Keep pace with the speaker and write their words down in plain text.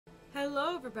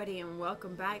Hello everybody and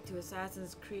welcome back to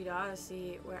Assassin's Creed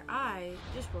Odyssey, where I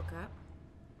just woke up.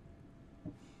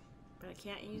 But I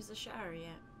can't use the shower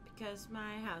yet because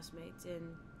my housemate's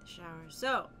in the shower.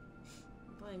 So,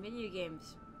 I'm playing video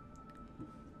games.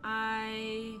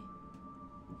 I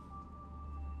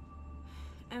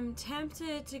am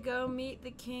tempted to go meet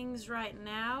the kings right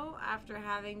now after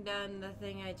having done the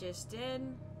thing I just did,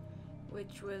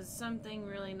 which was something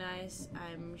really nice,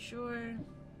 I'm sure.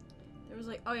 There was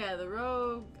like, oh yeah, the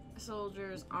rogue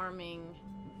soldiers arming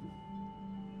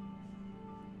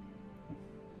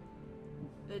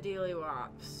the Dealy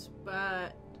Wops,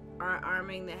 but are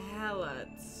arming the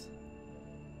Helots.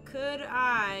 Could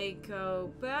I go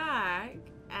back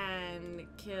and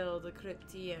kill the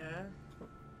Cryptia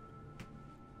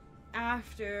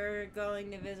after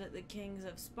going to visit the kings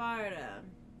of Sparta?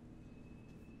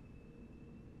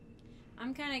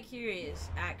 I'm kind of curious,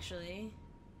 actually.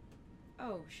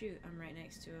 Oh, shoot, I'm right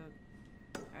next to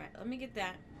a... Alright, let me get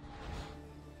that.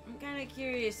 I'm kind of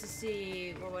curious to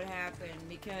see what would happen,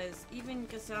 because even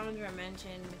Cassandra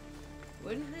mentioned,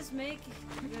 wouldn't this make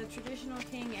the traditional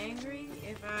king angry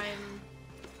if I'm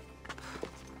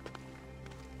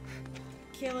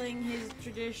killing his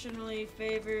traditionally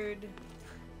favored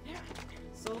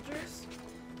soldiers?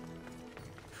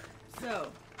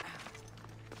 So...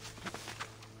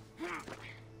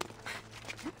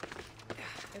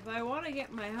 if I want to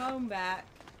get my home back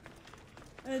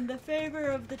in the favor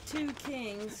of the two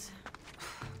kings,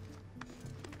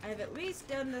 I've at least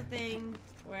done the thing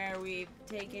where we've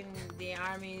taken the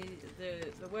army,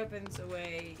 the weapons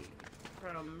away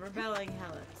from rebelling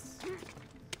Helots.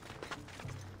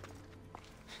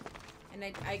 And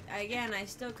again, I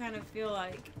still kind of feel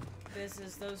like this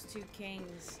is those two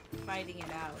kings fighting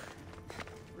it out,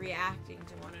 reacting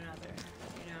to one another,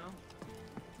 you know?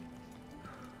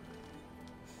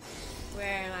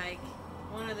 Where, like,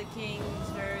 one of the kings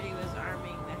heard he was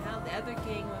arming the other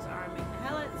king was arming the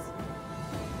Helots.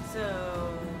 So,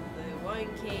 the one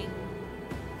king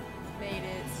made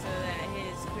it so that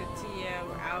his Cryptia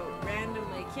were out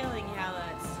randomly killing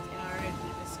Helots in order to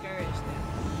discourage them.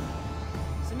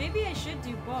 So maybe I should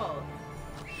do both,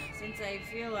 since I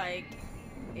feel like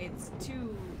it's the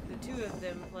two of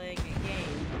them playing a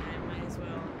game. I might as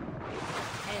well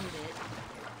end it.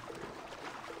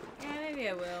 Yeah, maybe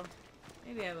I will.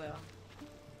 Maybe I will.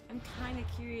 I'm kind of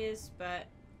curious, but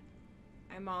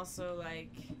I'm also,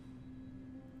 like,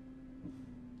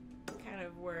 kind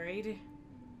of worried.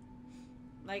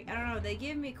 Like, I don't know, they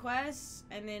give me quests,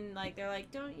 and then, like, they're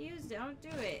like, don't use it, don't do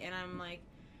it. And I'm like,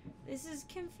 this is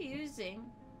confusing.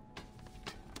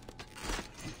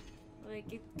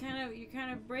 Like, you're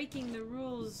kind of breaking the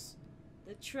rules,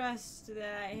 the trust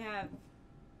that I have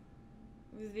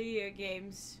with video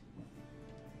games.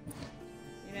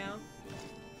 You know?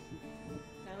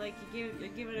 Like, you're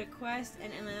given a quest,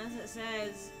 and unless it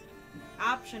says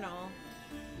optional,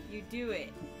 you do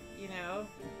it, you know?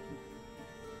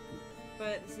 But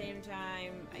at the same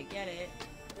time, I get it.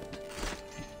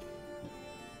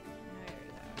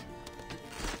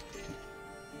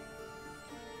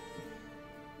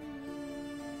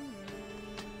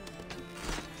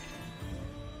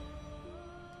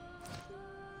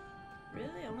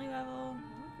 Really? Only level?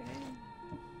 Okay.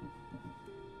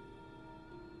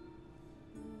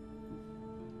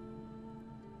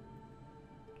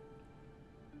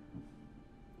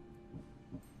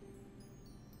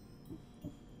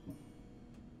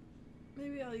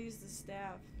 Maybe I'll use the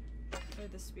staff, or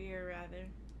the spear rather.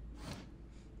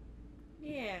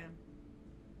 Yeah,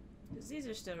 because these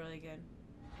are still really good.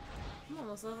 I'm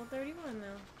almost level 31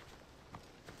 though.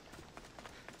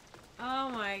 Oh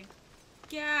my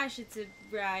gosh, it's a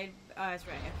ride. Oh, that's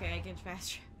right. Okay, I can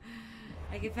fast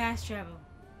travel.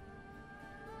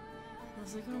 I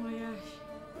was like, oh my gosh,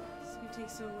 this is gonna take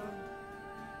so long.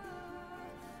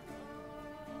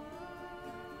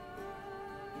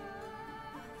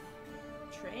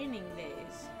 Training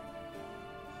days.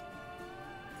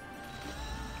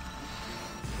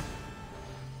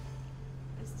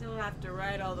 I still have to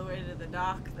ride all the way to the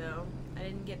dock though. I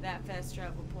didn't get that fast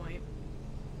travel point.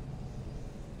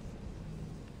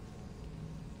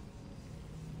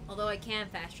 Although I can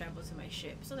fast travel to my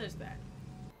ship, so there's that.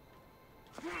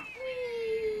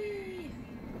 Whee!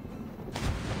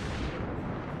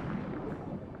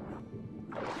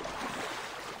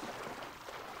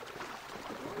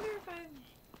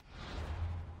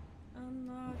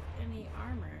 Unlock any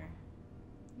armor.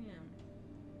 Yeah.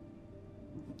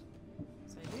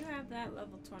 So I do have that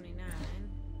level 29.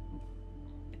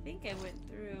 I think I went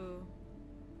through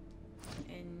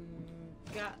and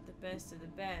got the best of the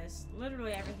best.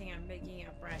 Literally everything I'm picking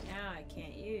up right now I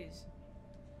can't use.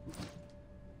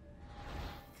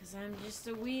 'Cause I'm just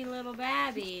a wee little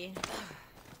babby.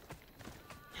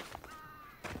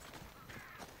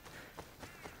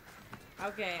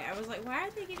 Okay, I was like, why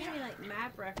are they giving me like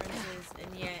map references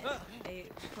and yet they're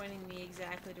pointing me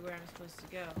exactly to where I'm supposed to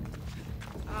go?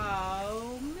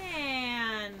 Oh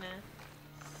man!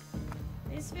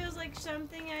 This feels like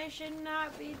something I should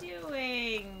not be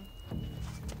doing.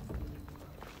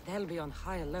 They'll be on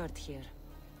high alert here.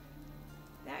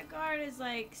 That guard is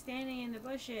like standing in the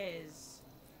bushes.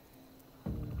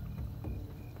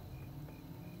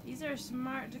 These are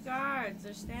smart guards.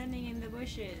 They're standing in the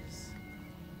bushes.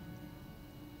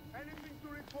 Anything to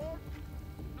report?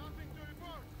 Nothing to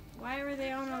report. Why were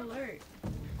they on alert?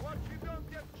 Watch you don't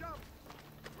get jumped.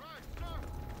 Right, stop.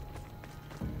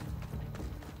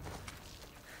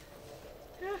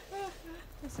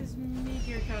 This is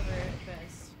meager cover at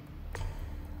best.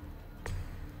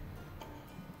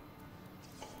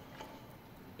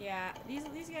 Yeah,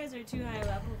 these guys are too high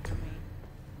level for me.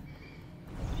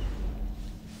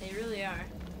 They really are.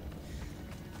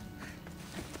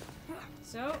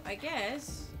 So, I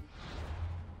guess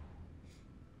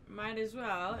might as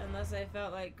well, unless I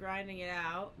felt like grinding it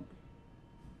out,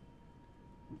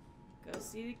 go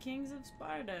see the kings of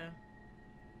Sparta.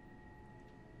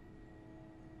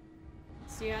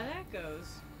 See how that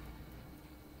goes.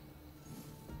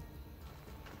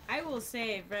 I will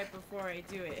save right before I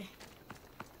do it.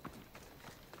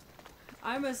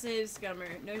 I'm a save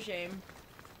scummer, no shame.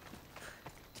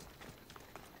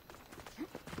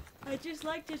 I just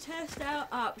like to test out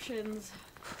options.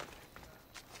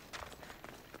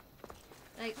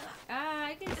 Like,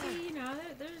 I can see, you know,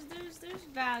 there's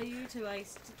value to like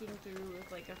sticking through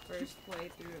with like a first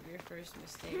playthrough of your first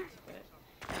mistakes, but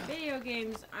video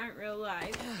games aren't real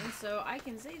life, and so I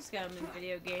can save scum in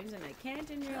video games and I can't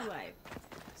in real life.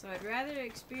 So I'd rather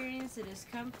experience the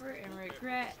discomfort and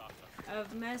regret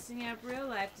of messing up real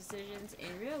life decisions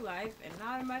in real life and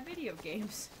not in my video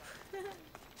games.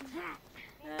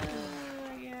 Oh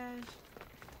my gosh.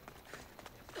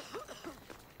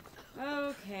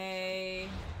 Okay.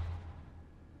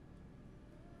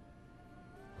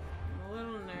 I'm a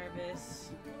little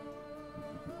nervous.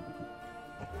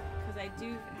 Because I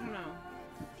don't know.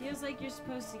 Feels like you're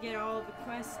supposed to get all of the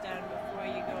quests done before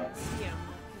you go and see them.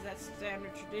 Because that's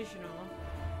standard traditional,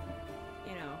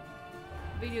 you know,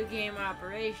 video game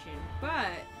operation.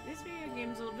 But this video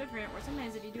game is a little different, where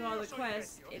sometimes if you do all the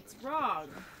quests, it's wrong.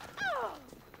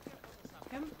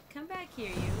 Come back here,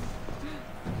 you.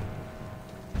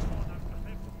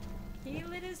 He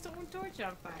lit his own torch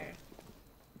on fire.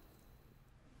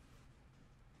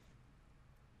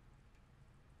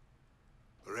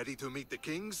 Ready to meet the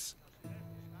kings?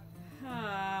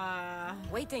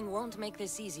 Waiting won't make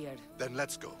this easier. Then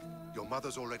let's go. Your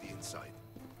mother's already inside.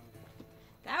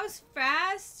 That was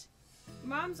fast.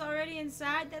 Mom's already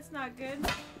inside. That's not good.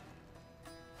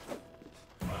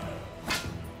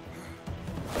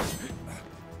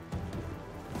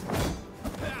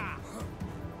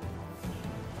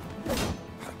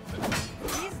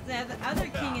 The other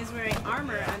king is wearing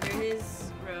armor under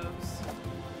his robes.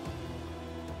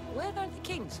 Where are the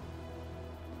kings?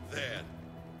 There.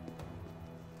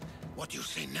 What do you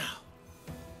say now?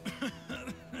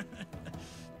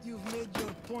 You've made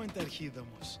your point,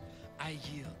 Archidamos. I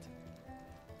yield.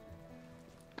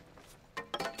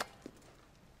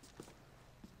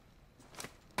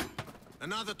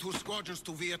 Another 2 squadrons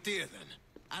to Viatir, then.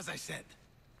 As I said.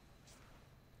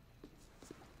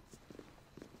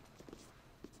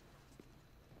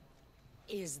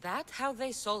 Is that how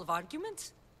they solve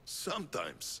arguments?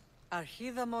 Sometimes.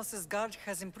 Archidamos's guard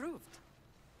has improved.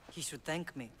 He should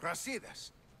thank me.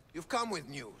 Brasidas, you've come with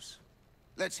news.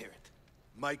 Let's hear it.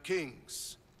 My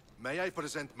kings, may I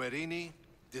present Marini,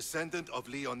 descendant of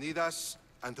Leonidas,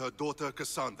 and her daughter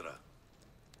Cassandra.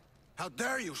 How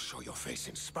dare you show your face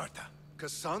in Sparta?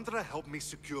 Cassandra helped me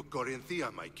secure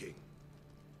Corinthia, my king.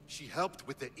 She helped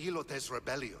with the Ilotes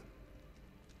rebellion.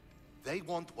 They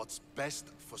want what's best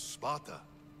for Sparta.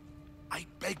 I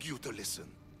beg you to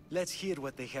listen. Let's hear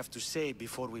what they have to say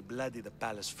before we bloody the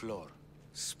palace floor.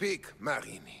 Speak,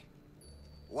 Marini.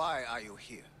 Why are you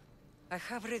here? I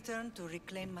have returned to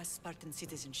reclaim my Spartan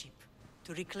citizenship,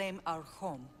 to reclaim our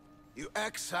home. You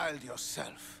exiled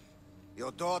yourself.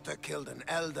 Your daughter killed an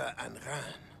elder and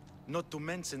ran. Not to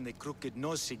mention the crooked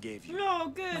nose she gave you. No,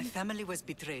 good. My family was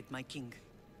betrayed, my king.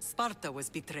 Sparta was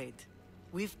betrayed.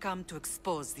 We've come to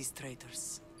expose these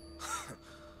traitors.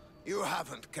 You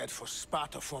haven't cared for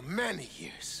Sparta for many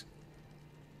years.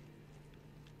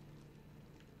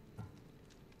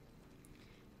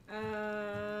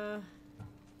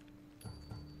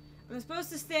 I'm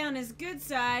supposed to stay on his good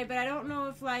side, but I don't know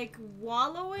if, like,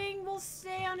 wallowing will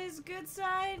stay on his good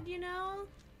side, you know?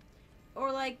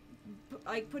 Or like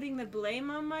putting the blame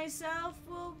on myself?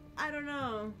 Well, I don't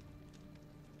know.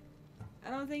 I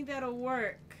don't think that'll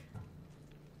work.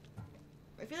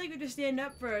 I feel like we have to stand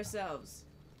up for ourselves.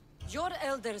 Your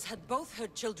elders had both her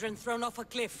children thrown off a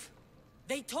cliff.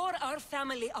 They tore our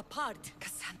family apart.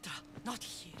 Cassandra, not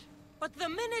here. But the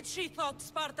minute she thought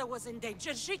Sparta was in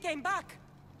danger, she came back.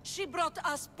 She brought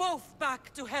us both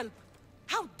back to help.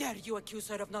 How dare you accuse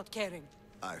her of not caring?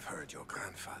 I've heard your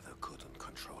grandfather couldn't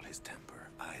control his temper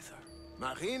either.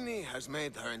 Marini has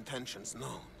made her intentions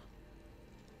known.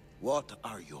 What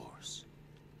are yours?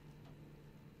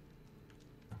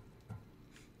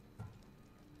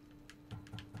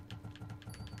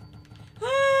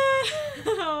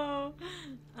 Oh,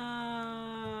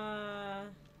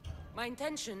 My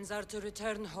intentions are to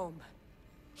return home.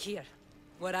 Here,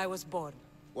 where I was born.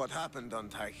 What happened on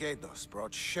Taygedos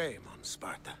brought shame on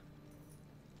Sparta.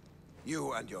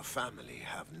 You and your family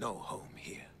have no home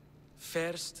here.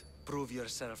 First, prove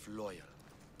yourself loyal.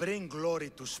 Bring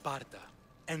glory to Sparta,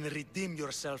 and redeem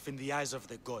yourself in the eyes of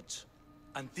the gods.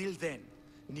 Until then,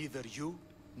 neither you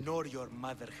nor your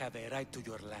mother have a right to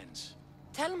your lands.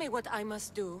 Tell me what I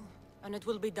must do, and it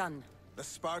will be done. The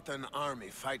Spartan army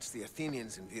fights the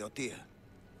Athenians in Boeotia.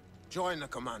 Join the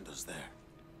commandos there.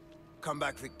 Come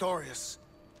back victorious,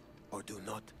 or do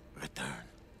not return.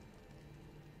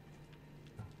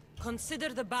 Consider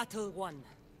the battle won.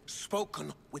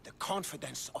 Spoken with the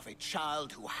confidence of a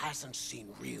child who hasn't seen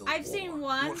real I've war. seen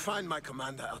one. You will find my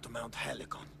commander out of Mount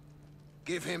Helicon.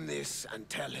 Give him this and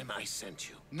tell him I sent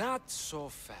you. Not so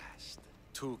fast.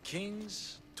 2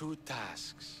 kings, 2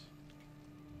 tasks.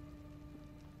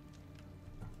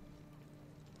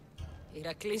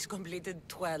 Heracles completed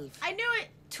 12. I knew it!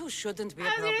 2 shouldn't be a I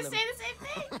was problem. gonna say the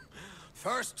same thing!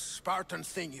 First Spartan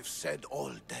thing you've said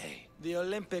all day. The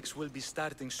Olympics will be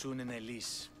starting soon in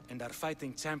Elise, and our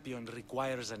fighting champion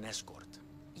requires an escort.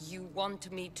 You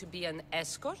want me to be an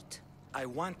escort? I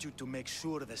want you to make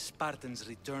sure the Spartans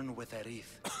return with a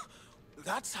wreath.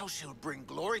 That's how she'll bring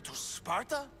glory to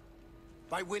Sparta?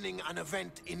 By winning an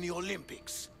event in the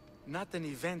Olympics? Not an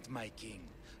event, my king.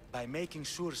 By making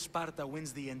sure Sparta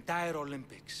wins the entire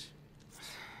Olympics.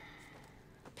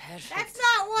 Perfect. That's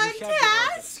not one You have your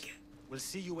task! orders. We'll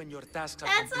see you when your tasks are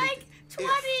That's completed. like 20!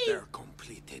 If they're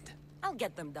completed. I'll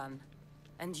get them done.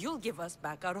 And you'll give us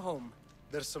back our home.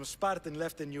 There's some Spartan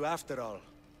left in you after all.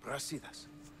 Brasidas.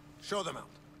 Show them out.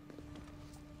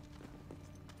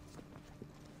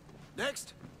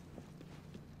 Next.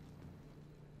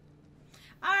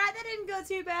 Alright, that didn't go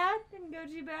too bad. Didn't go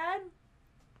too bad.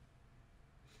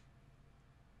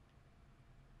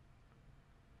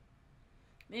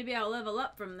 Maybe I'll level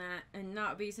up from that and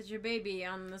not be such a baby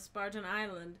on the Spartan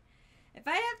island. If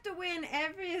I have to win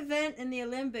every event in the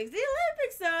Olympics... The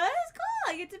Olympics, though! That's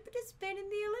cool! I get to participate in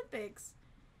the Olympics.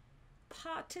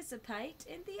 Participate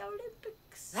in the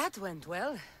Olympics. That went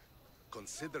well.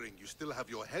 Considering you still have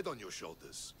your head on your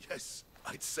shoulders, yes,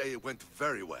 I'd say it went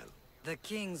very well. The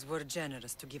kings were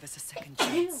generous to give us a second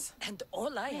chance. And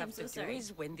all I I'm have so to sorry. do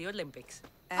is win the Olympics.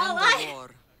 And Oh, the I-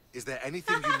 war. Is there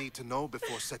anything you need to know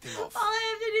before setting off? All I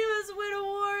have to do is win a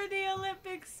war in the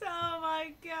Olympics. Oh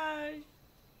my gosh.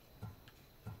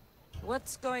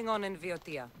 What's going on in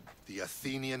Boeotia? The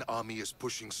Athenian army is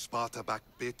pushing Sparta back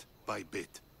bit by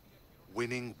bit.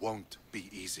 Winning won't be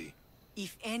easy.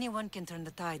 If anyone can turn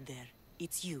the tide there,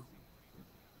 it's you.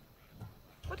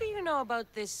 What do you know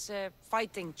about this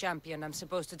fighting champion I'm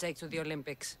supposed to take to the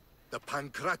Olympics? The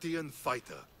Pancratian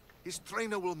fighter. His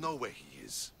trainer will know where he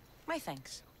is. My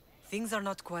thanks. Things are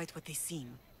not quite what they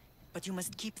seem, but you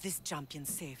must keep this champion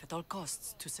safe at all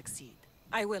costs to succeed.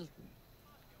 I will.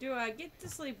 Do I get to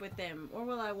sleep with them, or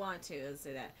will I want to? Let's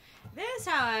say that. This,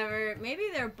 however, maybe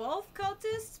they're both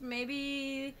cultists.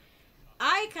 Maybe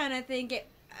I kind of think it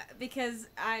because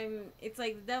it's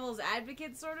like the devil's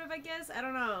advocate, sort of. I guess I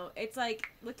don't know. It's like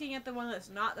looking at the one that's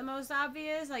not the most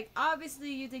obvious. Like obviously,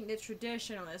 you think the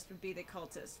traditionalist would be the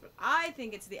cultist, but I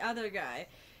think it's the other guy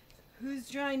who's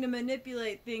trying to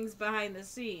manipulate things behind the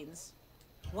scenes.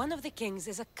 One of the kings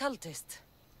is a cultist.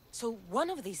 So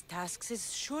one of these tasks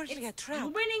is surely a trap.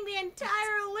 Winning the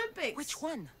entire Olympics. Which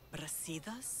one?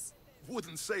 Brasidas?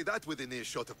 Wouldn't say that within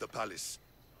earshot of the palace.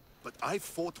 But I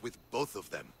fought with both of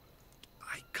them.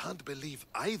 I can't believe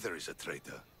either is a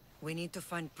traitor. We need to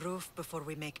find proof before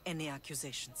we make any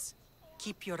accusations.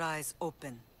 Keep your eyes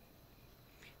open.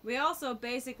 We also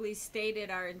basically stated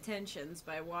our intentions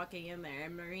by walking in there,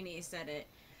 and Marini said it.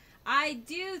 I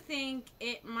do think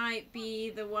it might be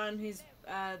the one who's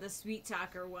the sweet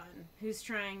talker one, who's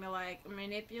trying to like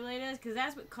manipulate us, because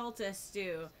that's what cultists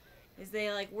do. is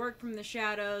they like work from the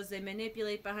shadows, they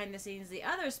manipulate behind the scenes. The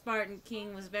other Spartan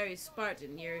king was very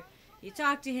Spartan. You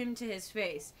talk to him to his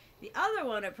face. The other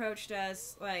one approached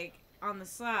us like on the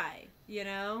sly, you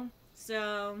know?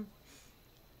 So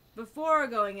before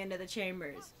going into the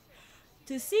chambers,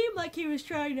 to seem like he was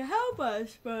trying to help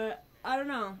us, but I don't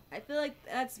know. I feel like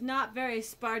that's not very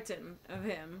Spartan of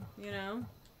him, you know?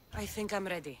 I think I'm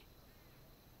ready.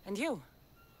 And you?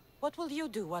 What will you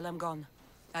do while I'm gone?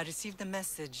 I received a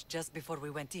message just before we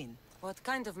went in. What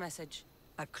kind of message?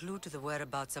 A clue to the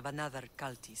whereabouts of another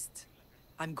cultist.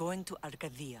 I'm going to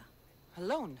Arcadia.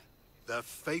 Alone? The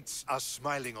fates are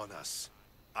smiling on us.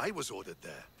 I was ordered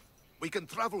there. We can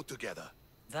travel together.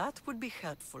 That would be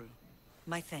helpful.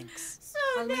 My thanks. So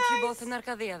I'll nice. meet you both in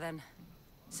Arcadia then.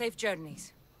 Safe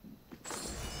journeys.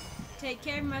 Take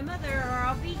care of my mother or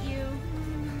I'll beat you.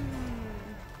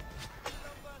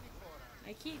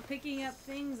 I keep picking up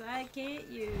things I can't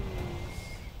use.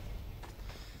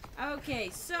 Okay,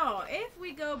 so if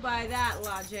we go by that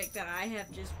logic that I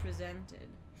have just presented,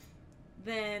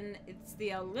 then it's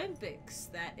the Olympics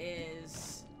that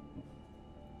is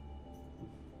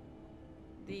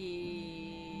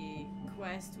the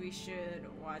quest we should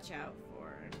watch out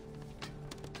for.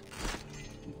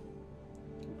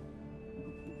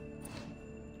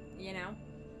 You know?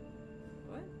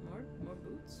 What? More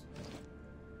boots?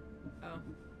 Oh.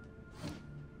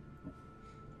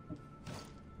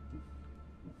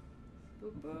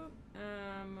 Boop boop.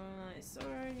 Moonlight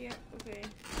sword. Yep. Okay.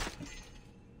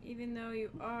 Even though you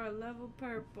are a level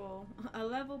purple,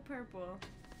 I'm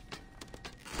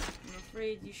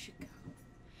afraid you should go.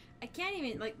 I can't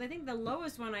even, like, I think the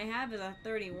lowest one I have is a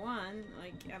 31,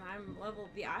 like, and I'm level,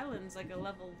 the island's like a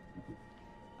level,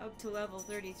 up to level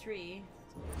 33.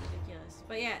 It's a little ridiculous.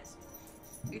 But yes,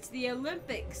 it's the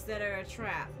Olympics that are a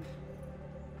trap.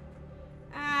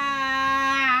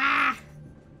 Ah!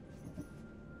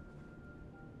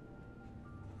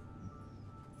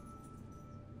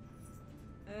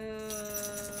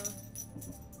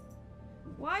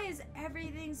 Why is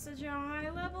everything such a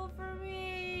high level for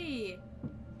me?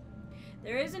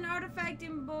 There is an artifact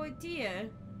in Boeotia.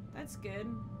 That's good.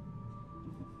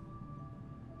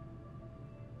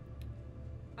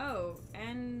 Oh,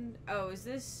 and... oh, is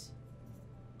this...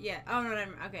 yeah. Oh, no,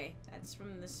 never mind. Okay, that's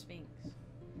from the Sphinx.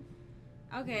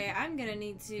 Okay, I'm gonna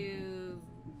need to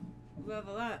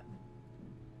level up.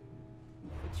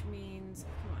 Which means...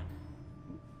 come on.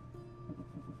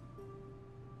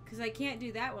 Because I can't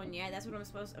do that one yet. That's what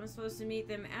I'm supposed to meet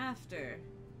them after.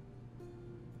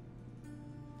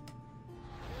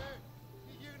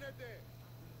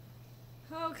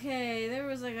 Okay, there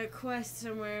was like a quest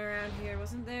somewhere around here,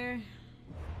 wasn't there?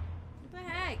 What the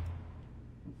heck?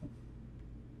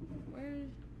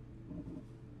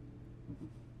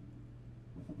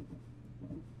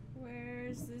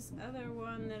 Where's this other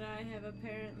one that I have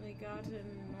apparently gotten?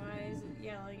 Why is it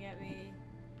yelling at me?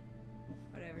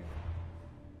 Whatever.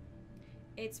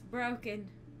 It's broken.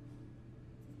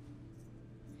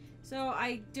 So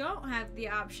I don't have the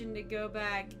option to go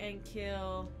back and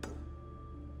kill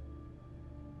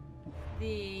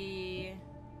the...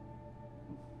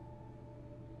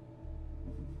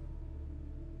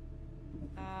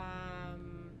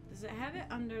 does it have it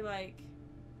under like...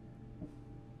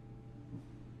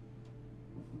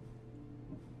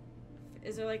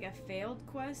 is there like a failed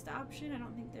quest option? I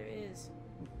don't think there is.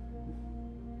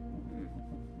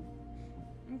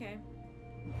 Okay.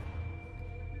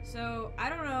 So, I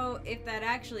don't know if that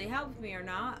actually helped me or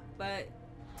not, but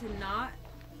to not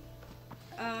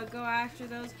go after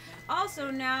those. Also,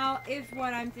 now, if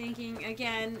what I'm thinking,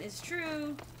 again, is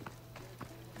true,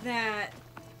 that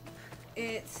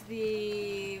it's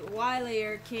the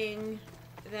wilier king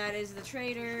that is the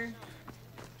traitor,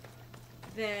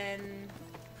 then...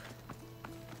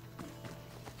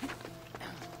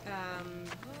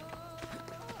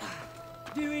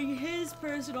 doing his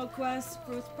personal quest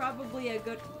was probably a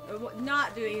good...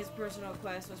 not doing his personal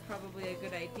quest was probably a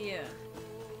good idea.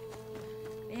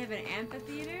 They have an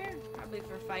amphitheater? Probably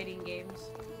for fighting games.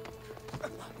 I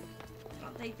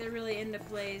don't think they're really into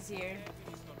plays here.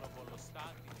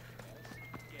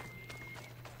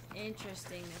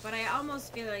 Interesting. But I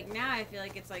almost feel like now I feel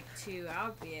like it's like too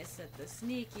obvious that the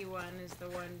sneaky one is the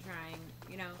one trying,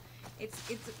 you know.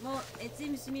 Well, it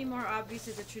seems to me more obvious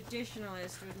that the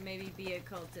traditionalist would maybe be a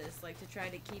cultist, like to try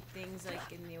to keep things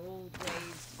like in the old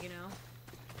ways, you know?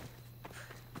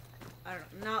 I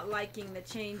don't, not liking the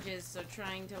changes, so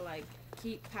trying to like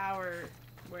keep power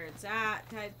where it's at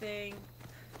type thing.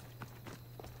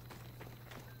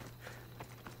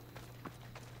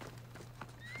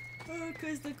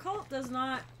 Because the cult does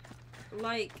not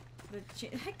like the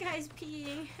that guy's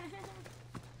peeing.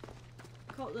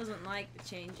 Cult doesn't like the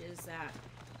changes that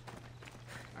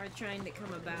are trying to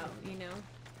come about, you know?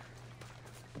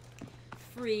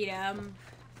 Freedom.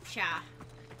 Psha.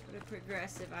 What a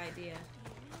progressive idea.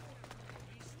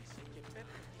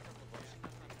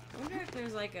 I wonder if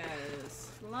there's like a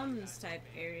slums type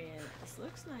area. This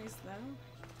looks nice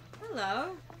though.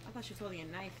 Hello. I thought she was holding a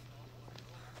knife.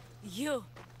 You!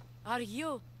 Are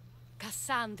you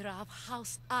Cassandra of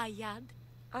House Ayad?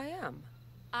 I am.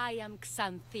 I am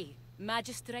Xanthi,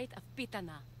 Magistrate of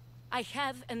Pitana. I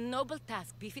have a noble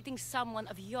task befitting someone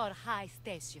of your high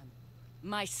station.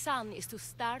 My son is to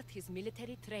start his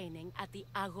military training at the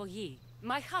Agoyi.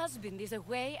 My husband is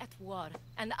away at war,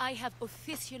 and I have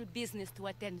official business to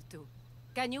attend to.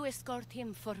 Can you escort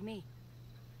him for me?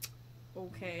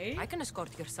 Okay. I can escort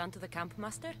your son to the camp,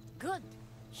 Master. Good.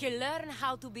 He'll learn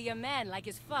how to be a man like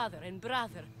his father and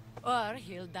brother, or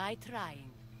he'll die trying.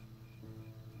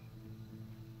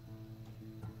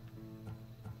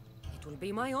 It will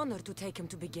be my honor to take him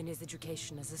to begin his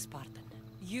education as a Spartan.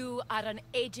 You are an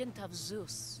agent of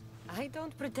Zeus. I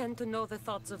don't pretend to know the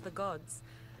thoughts of the gods,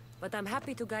 but I'm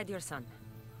happy to guide your son.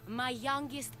 My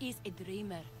youngest is a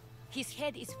dreamer. His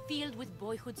head is filled with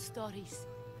boyhood stories.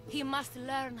 He must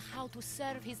learn how to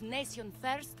serve his nation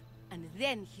first, and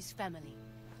then his family.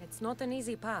 It's not an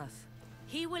easy path.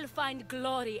 He will find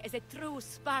glory as a true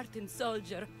Spartan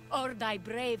soldier, or die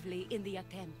bravely in the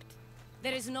attempt.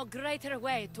 There is no greater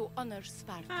way to honor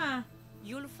Sparta. Huh.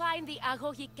 You'll find the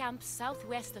Agohi camp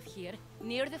southwest of here,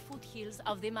 near the foothills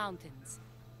of the mountains.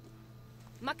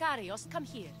 Makarios, come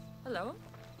here. Hello,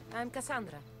 I'm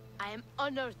Cassandra. I am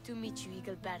honored to meet you,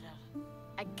 Eagle Bearer.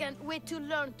 I can't wait to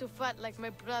learn to fight like my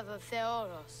brother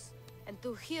Theoros, and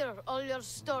to hear all your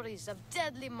stories of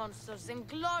deadly monsters and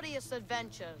glorious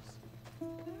adventures.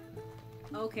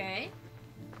 Okay.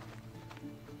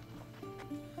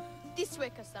 This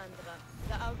way, Cassandra.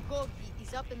 The Agogi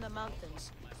is up in the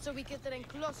mountains, so we get in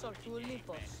closer to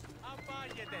Olympus.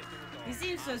 He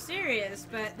seems so serious,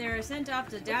 but they're sent off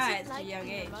to die at a young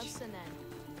age.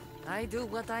 I do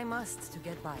what I must to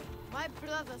get by. My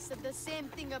brother said the same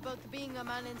thing about being a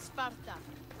man in Sparta.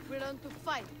 We learn to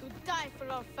fight, to die for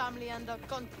our family and our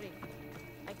country.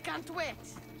 I can't wait.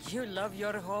 You love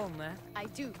your home, eh? I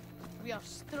do. We are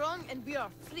strong and we are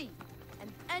free.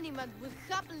 And any man would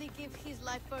happily give his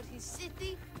life for his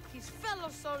city, his fellow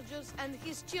soldiers, and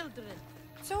his children.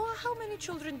 So how many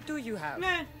children do you have?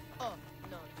 Meh. Oh,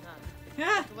 no, none.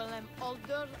 Huh. But when I'm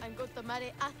older, I'm going to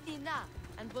marry Athena,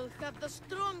 and we'll have the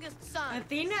strongest son.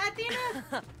 Athena?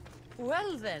 Athena?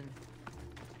 Well then.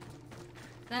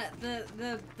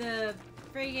 The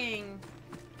frigging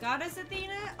goddess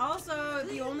Athena? Also,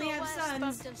 Do you only know have why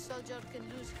sons. A Spartan soldier can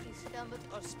lose his helmet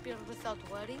or spear without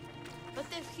worry? But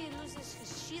if he loses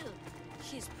his shield,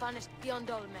 he's punished beyond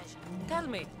all measure. Tell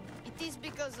me. It is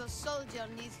because a soldier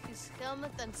needs his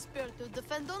helmet and spear to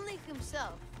defend only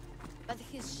himself. But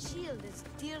his shield is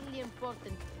dearly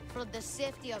important for the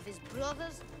safety of his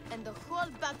brothers and the whole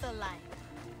battle line.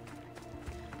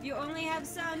 If you only have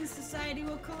sons, society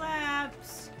will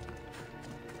collapse.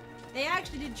 They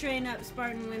actually did train up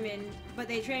Spartan women, but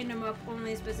they trained them up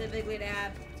only specifically to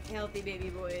have healthy baby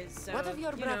boys. So, What of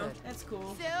your you brother? know, that's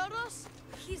cool. Theodos,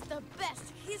 he's the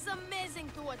best. He's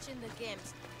amazing to watch in the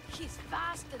games. He's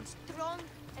fast and strong,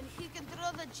 and he can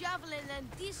throw the javelin and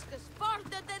discus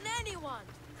farther than anyone.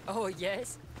 Oh,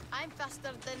 yes? I'm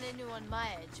faster than anyone my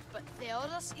age, but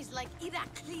Theodos is like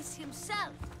Heracles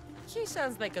himself. He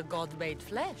sounds like a god made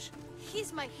flesh.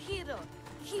 He's my hero.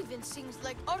 He even sings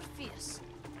like Orpheus.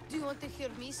 Do you want to hear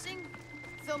me sing?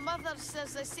 Though Mother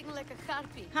says I sing like a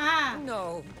harpy. Ha!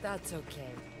 No, that's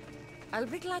okay. I'll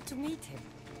be glad to meet him.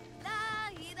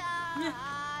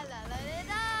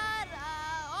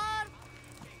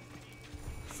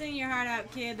 Sing your heart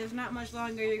out, kid. There's not much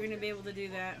longer you're gonna be able to do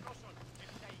that.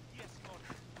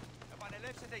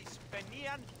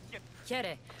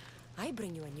 Here, I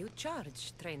bring you a new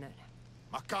charge, trainer.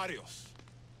 Makarios,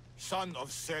 son of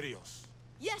Serios.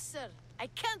 Yes, sir. I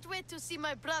can't wait to see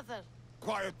my brother.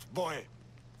 Quiet, boy.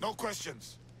 No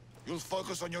questions. You'll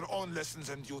focus on your own lessons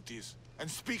and duties, and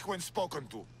speak when spoken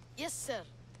to. Yes, sir.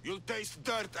 You'll taste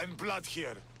dirt and blood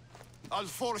here. I'll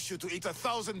force you to eat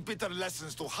 1,000 bitter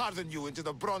lessons to harden you into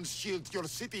the bronze shield your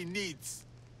city needs.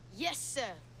 Yes,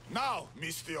 sir. Now,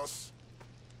 Mistios,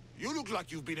 you look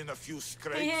like you've been in a few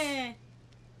scrapes. Yeah.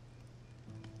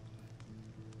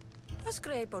 A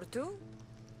scrape or two.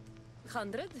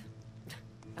 100.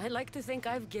 I like to think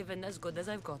I've given as good as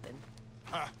I've gotten.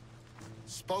 Ha!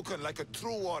 Spoken like a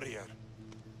true warrior.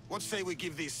 What say we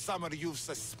give these summer youths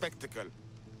a spectacle?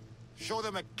 Show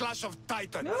them a clash of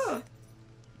titans! Ugh.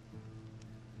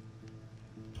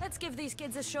 Let's give these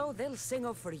kids a show they'll sing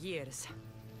of for years.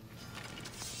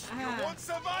 You won't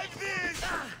survive this!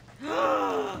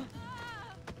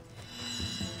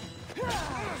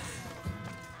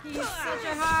 He's such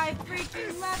a high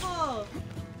freaking level!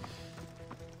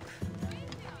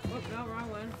 Oh, no, wrong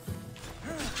one.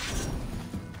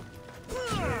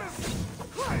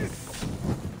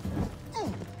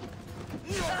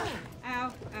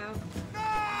 Ow, ow.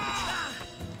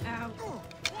 Ow.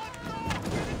 What? No!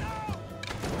 Get it out!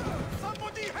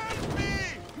 Somebody help me!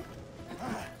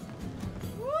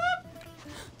 Whoop!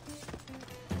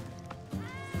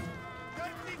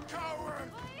 Dirty coward!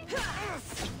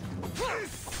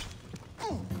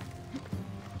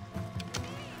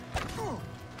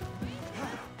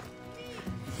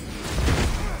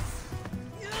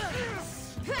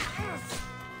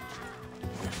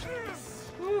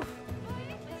 Whew.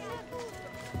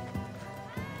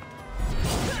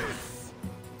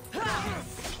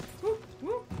 Whoop,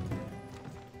 whoop.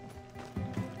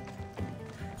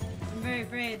 I'm very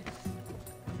afraid.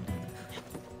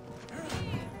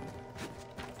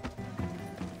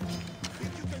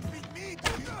 Think you can beat me,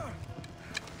 do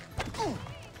you?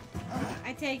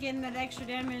 I take in that extra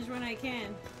damage when I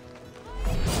can.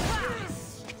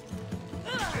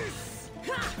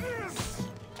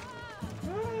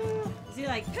 Is he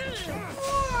like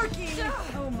working?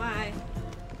 Oh my.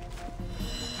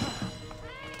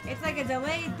 It's like a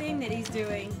delayed thing that he's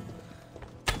doing.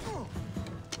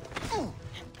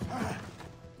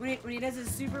 When he does his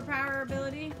superpower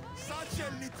ability. Such a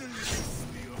little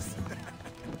misuse.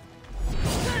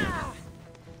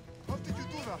 How did you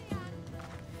do that?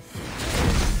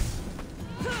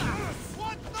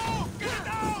 What? No! Get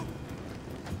out!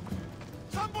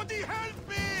 Somebody help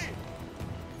me!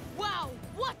 Wow,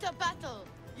 what a battle!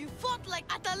 You fought like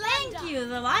Atalanta! Thank you,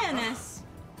 the lioness.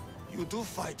 You do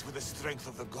fight with the strength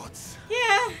of the gods.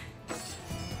 Yeah.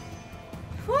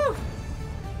 Whew.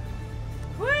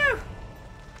 Whew.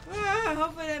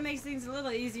 Hopefully that makes things a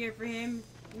little easier for him,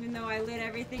 even though I lit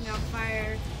everything on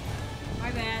fire.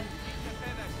 My bad.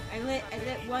 I lit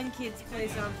one kid's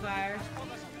place on fire.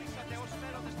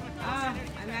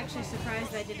 I'm actually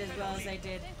surprised I did as well as I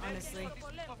did, honestly.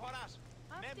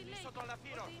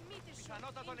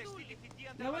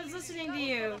 No one's listening to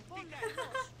you.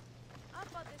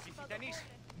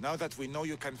 Now that we know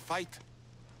you can fight,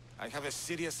 I have a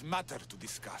serious matter to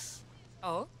discuss.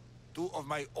 Oh? 2 of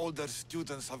my older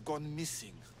students have gone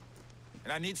missing.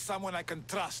 And I need someone I can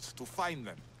trust to find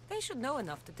them. They should know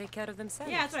enough to take care of themselves.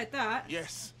 Yeah, that's what I thought.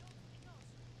 Yes.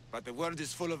 But the world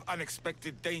is full of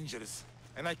unexpected dangers,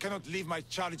 and I cannot leave my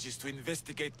charges to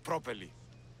investigate properly.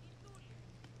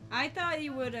 I thought he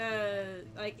would,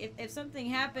 like, if something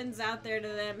happens out there to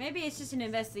them, maybe it's just an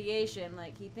investigation,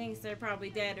 like, he thinks they're probably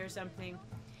dead or something,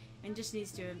 and just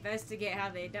needs to investigate how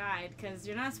they died, because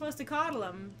you're not supposed to coddle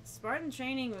them. Spartan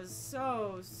training was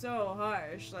so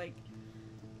harsh, like,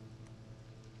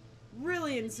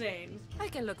 really insane. I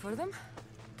can look for them.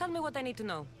 Tell me what I need to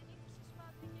know.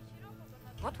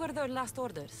 What were their last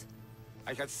orders?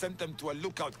 I had sent them to a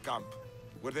lookout camp,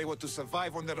 where they were to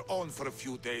survive on their own for a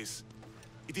few days.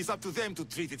 It is up to them to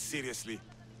treat it seriously.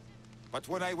 But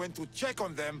when I went to check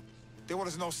on them, there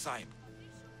was no sign.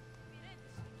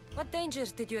 What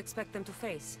dangers did you expect them to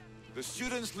face? The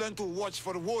students learned to watch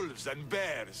for wolves and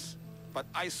bears, but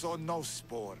I saw no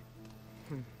spoor.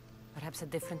 Perhaps a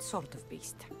different sort of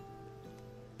beast.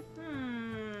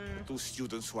 The 2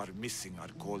 students who are missing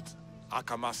are called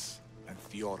Akamas and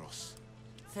Theoros.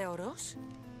 Theoros?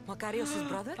 Makarios'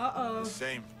 brother? Uh-oh. The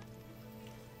same.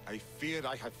 I fear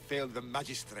I have failed the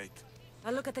magistrate.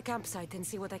 I'll look at the campsite and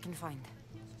see what I can find.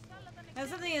 Now,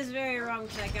 something is very wrong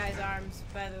with that guy's arms,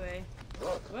 by the way.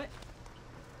 What?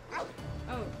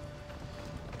 Oh.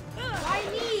 Why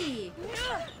me?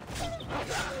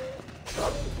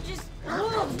 Just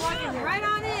wolves walking right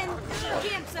on in to the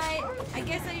campsite. I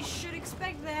guess I should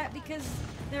expect that because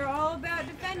they're all about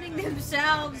defending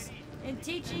themselves and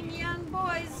teaching young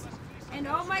boys. And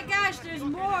oh my gosh, there's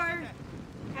more.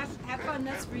 Have fun,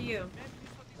 that's for you.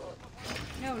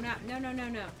 No.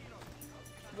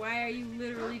 Why are you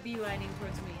literally beelining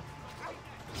towards me?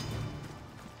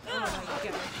 Oh my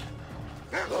gosh.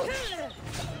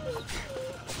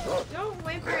 Don't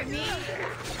whimper at me.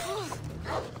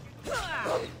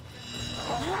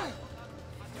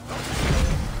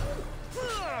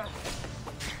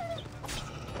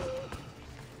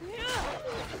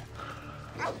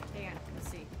 Hang on, let's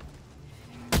see.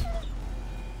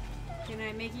 Can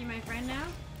I make you my friend now?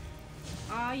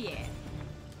 Oh yeah.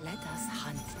 Let us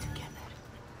hunt together.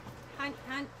 Hunt.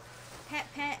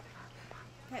 Pet.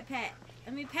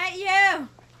 Let me pet you! I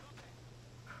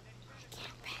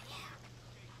can't pet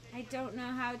you. I don't know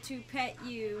how to pet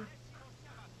you.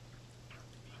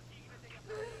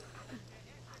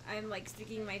 I'm like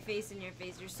sticking my face in your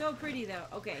face. You're so pretty though.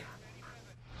 Okay.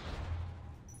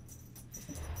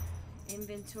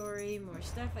 Inventory, more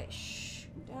stuff. Shh,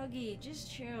 doggy,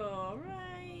 just chill.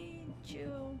 Alright,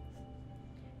 chill.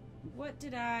 What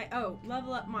did I... Oh,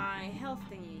 level up my health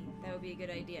thingy. That would be a good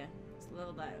idea. Let's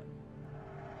level that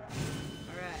up.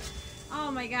 Alright.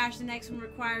 Oh my gosh, the next one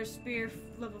requires spear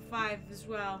level 5 as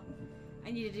well.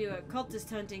 I need to do a cultist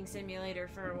hunting simulator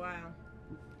for a while.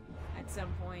 At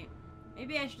some point.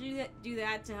 Maybe I should do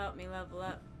that to help me level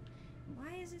up.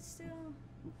 Why is it still...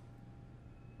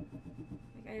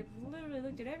 Like, I've literally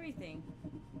looked at everything.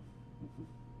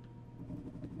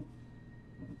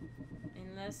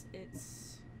 Unless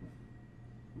it's...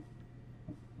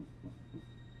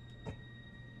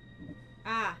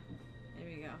 Ah! There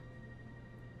we go.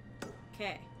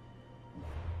 Okay.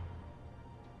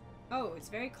 Oh, it's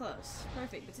very close.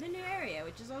 Perfect. It's in a new area,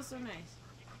 which is also nice.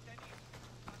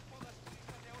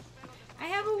 I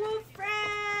have a wolf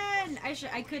friend!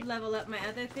 I could level up my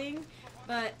other thing,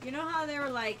 but you know how they were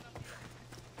like...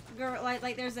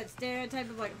 Like there's that stereotype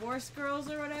of like horse girls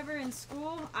or whatever in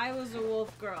school? I was a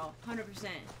wolf girl. 100%.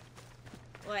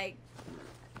 Like...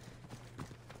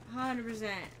 100%.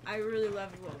 I really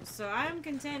love wolves. So I'm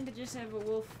content to just have a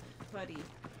wolf buddy.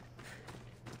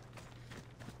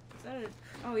 Is that a...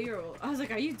 Oh, you're a wolf. I was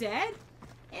like, are you dead?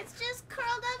 It's just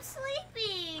curled up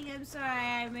sleeping. I'm sorry,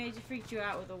 I may have freaked you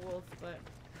out with a wolf, but...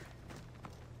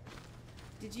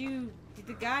 Did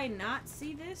the guy not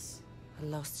see this? A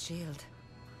lost shield.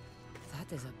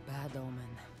 That is a bad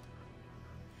omen.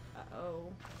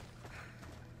 Uh-oh.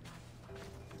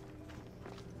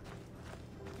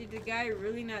 Did the guy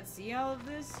really not see all of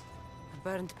this? A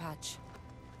burned patch.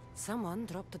 Someone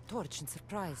dropped a torch in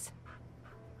surprise.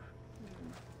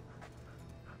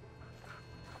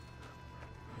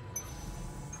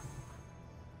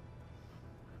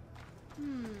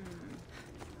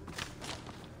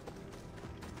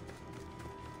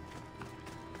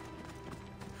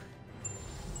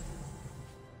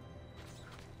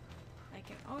 I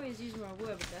can always use more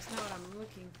wood, but that's not what I'm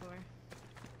looking for.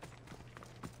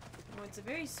 Oh, it's a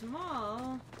very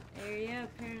small area,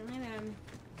 apparently, that I'm...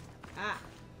 Ah!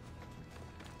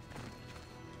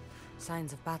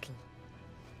 Signs of battle.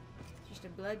 Just a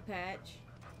blood patch.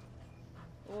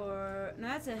 Or... No,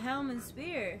 that's a helm and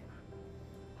spear.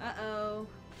 Uh-oh.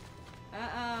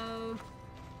 Uh-oh.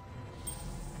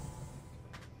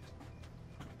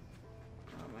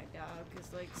 Oh, my dog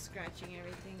is, like, scratching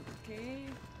everything. Okay.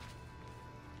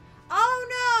 Oh,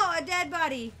 no! A dead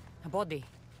body! A body.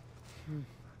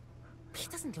 He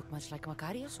doesn't look much like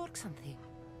Makarios or something.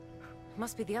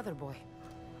 Must be the other boy.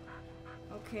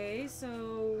 Okay, so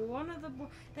one of the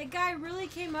that guy really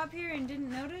came up here and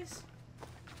didn't notice?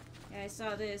 Yeah, I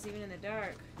saw this even in the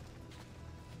dark.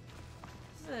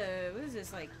 What is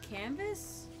this, like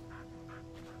canvas?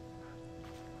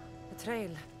 A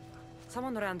trail.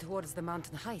 Someone ran towards the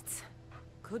mountain heights.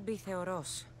 Could be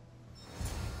Theoros.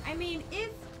 I mean,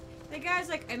 if the guy's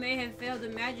like, I may have failed a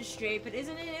magistrate, but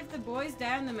isn't it if the boys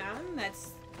die on the mountain,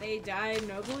 they die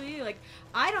nobly? Like,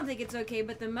 I don't think it's okay,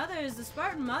 but the mothers, the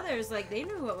Spartan mothers, like, they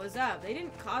knew what was up. They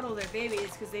didn't coddle their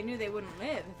babies because they knew they wouldn't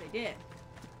live if they did.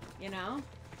 You know?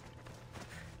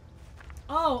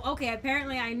 Oh, okay,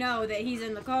 apparently I know that he's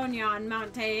in Laconia on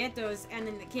Mount Taetos and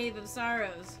in the Cave of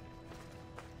Sorrows.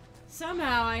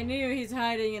 Somehow I knew he's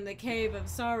hiding in the Cave of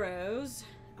Sorrows.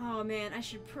 Oh man, I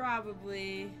should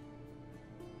probably...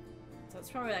 So it's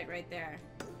probably like right there.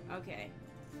 Okay.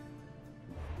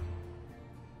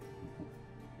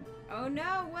 Oh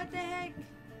no, what the heck?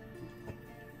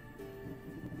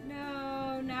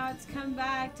 No, now it's come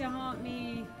back to haunt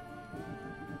me.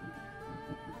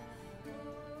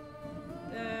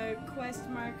 The quest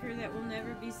marker that will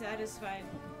never be satisfied.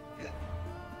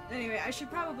 Anyway, I should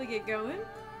probably get going.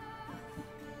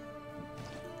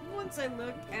 Once I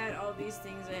look at all these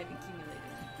things I have accumulated.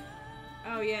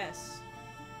 Oh yes.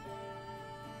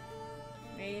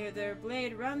 May hear their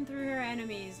blade run through her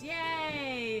enemies.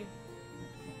 Yay!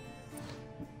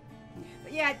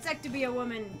 But yeah, it sucked to be a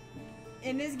woman.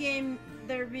 In this game,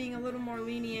 they're being a little more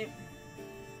lenient.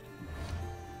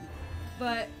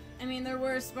 But, I mean, there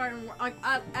were Spartan... Like,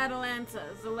 Atalanta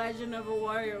is the legend of a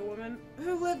warrior woman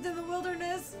who lived in the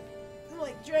wilderness, who,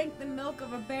 like, drank the milk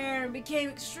of a bear and became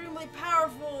extremely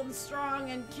powerful and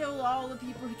strong and killed all the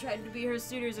people who tried to be her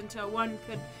suitors until one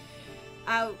could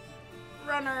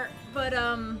outrun her. But,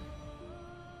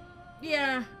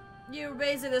 yeah,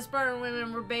 the Spartan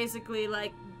women were basically,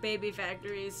 like, baby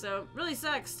factories, so it really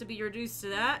sucks to be reduced to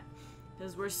that,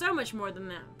 because we're so much more than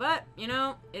that. But, you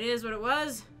know, it is what it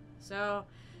was, so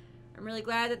I'm really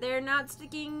glad that they're not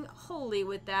sticking wholly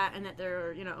with that and that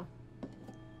they're, you know,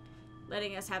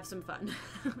 letting us have some fun.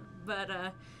 But,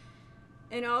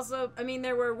 and also, I mean,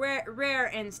 there were rare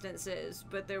instances,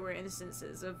 but there were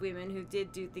instances of women who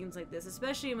did do things like this,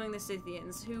 especially among the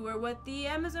Scythians, who were what the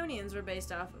Amazonians were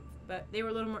based off of, but they were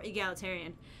a little more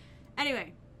egalitarian.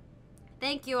 Anyway,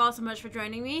 thank you all so much for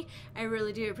joining me. I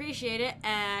really do appreciate it,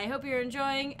 and I hope you're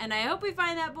enjoying, and I hope we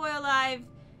find that boy alive.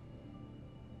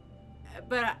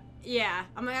 But, yeah,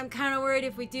 I'm kind of worried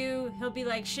if we do, he'll be,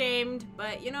 like, shamed,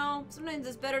 but, you know, sometimes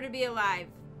it's better to be alive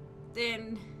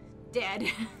than dead.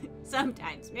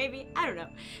 Sometimes, maybe. I don't know.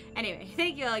 Anyway,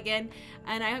 thank you all again,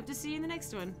 and I hope to see you in the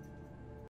next one.